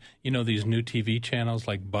watch, you know, these new TV channels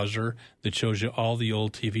like Buzzer that shows you all the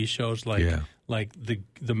old TV shows like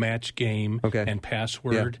the Match Game and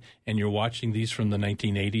Password, and you're watching these from the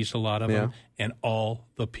 1980s, a lot of them, and all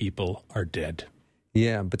the people are dead.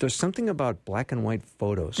 Yeah, but there's something about black and white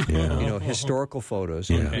photos, you know, historical photos,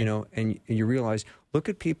 you know, and you realize, look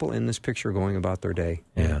at people in this picture going about their day.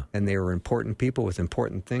 Yeah. And they were important people with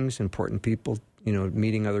important things, important people, you know,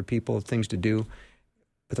 meeting other people, things to do,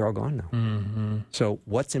 but they're all gone now. Mm-hmm. So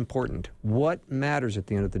what's important? What matters at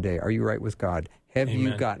the end of the day? Are you right with God? Have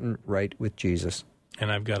you gotten right with Jesus?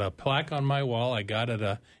 And I've got a plaque on my wall. I got it.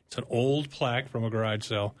 It's an old plaque from a garage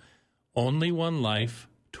sale. Only one life,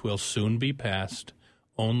 'twill soon be past.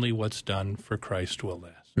 Only what's done for Christ will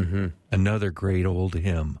last. Mm-hmm. Another great old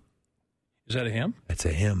hymn. Is that a hymn? It's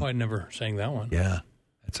a hymn. Oh, I never sang that one. Yeah,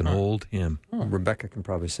 it's an old hymn. Oh. Rebecca can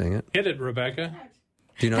probably sing it. Hit it, Rebecca.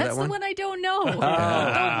 Do you know That's that one? the one I don't know. The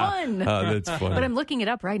one. Oh, that's funny. But I'm looking it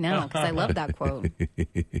up right now because I love that quote.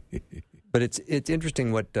 But it's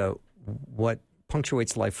interesting what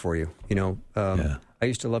punctuates life for you. You know, I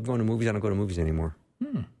used to love going to movies. I don't go to movies anymore.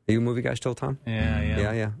 Are you a movie guy still, Tom?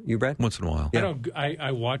 Yeah. You, Brad? Once in a while.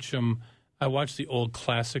 I watch them. I watch the old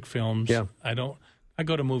classic films. Yeah. I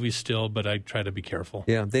go to movies still, but I try to be careful.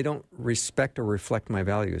 Yeah, they don't respect or reflect my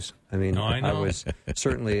values. I mean, No, I know. I was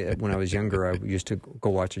certainly, when I was younger, I used to go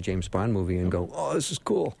watch a James Bond movie and go, oh, this is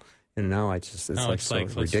cool. And now it's so let's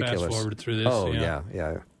ridiculous. fast forward through this. Oh, yeah.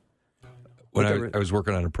 When I was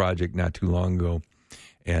working on a project not too long ago,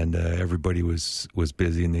 and everybody was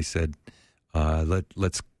busy, and they said,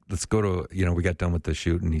 let's go to, you know, we got done with the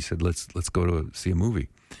shoot, and he said, let's go to see a movie.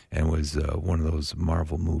 And it was one of those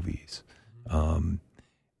Marvel movies.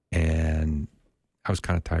 And I was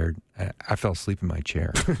kind of tired. I fell asleep in my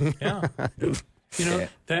chair. Yeah. You know,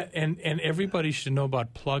 that and everybody should know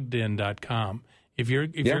about pluggedin.com. If you're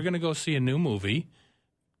going to go see a new movie,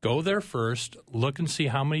 go there first, look and see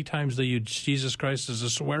how many times they use Jesus Christ as a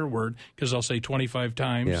swear word, because they'll say 25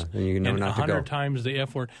 times. Yeah, and you know not to go. 100 times the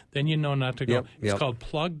F word, then you know not to go. Yep. It's called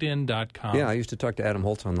pluggedin.com. Yeah, I used to talk to Adam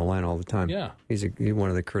Holtz on the line all the time. Yeah. He's one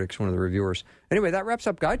of the critics, one of the reviewers. Anyway, that wraps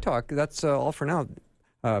up Guide Talk. That's all for now.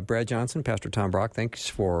 Brad Johnson, Pastor Tom Brock, thanks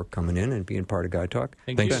for coming in and being part of Guide Talk.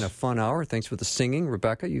 Thanks. It's been a fun hour. Thanks for the singing.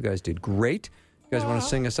 Rebecca, you guys did great. You guys want to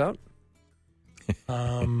sing us out?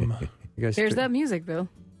 You guys There's that music, Bill.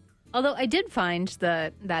 Although I did find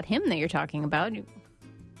that hymn that you're talking about.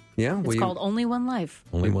 Yeah, It's called Only One Life.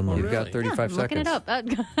 Only one life. You've got Really? 35 I'm seconds.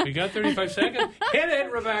 looking it up. We got 35 seconds. Hit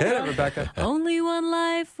it, Rebecca. Hit it, Rebecca. Only one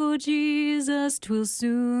life for Jesus, 'twill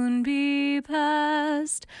soon be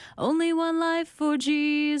past. Only one life for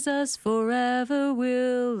Jesus, forever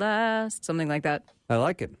will last. Something like that. I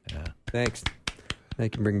like it. Yeah. Thanks. They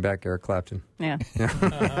can bring back Eric Clapton. Yeah. There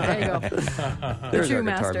you go. There's True our guitar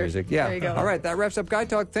master. music. Yeah. There you go. All right, that wraps up Guide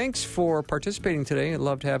Talk. Thanks for participating today. I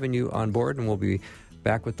loved having you on board, and we'll be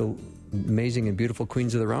back with the amazing and beautiful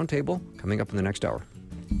Queens of the Round Table coming up in the next hour.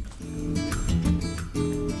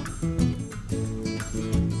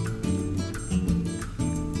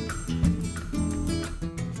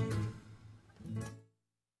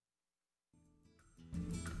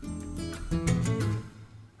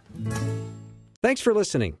 Thanks for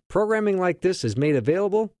listening. Programming like this is made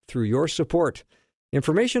available through your support.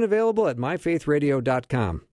 Information available at myfaithradio.com.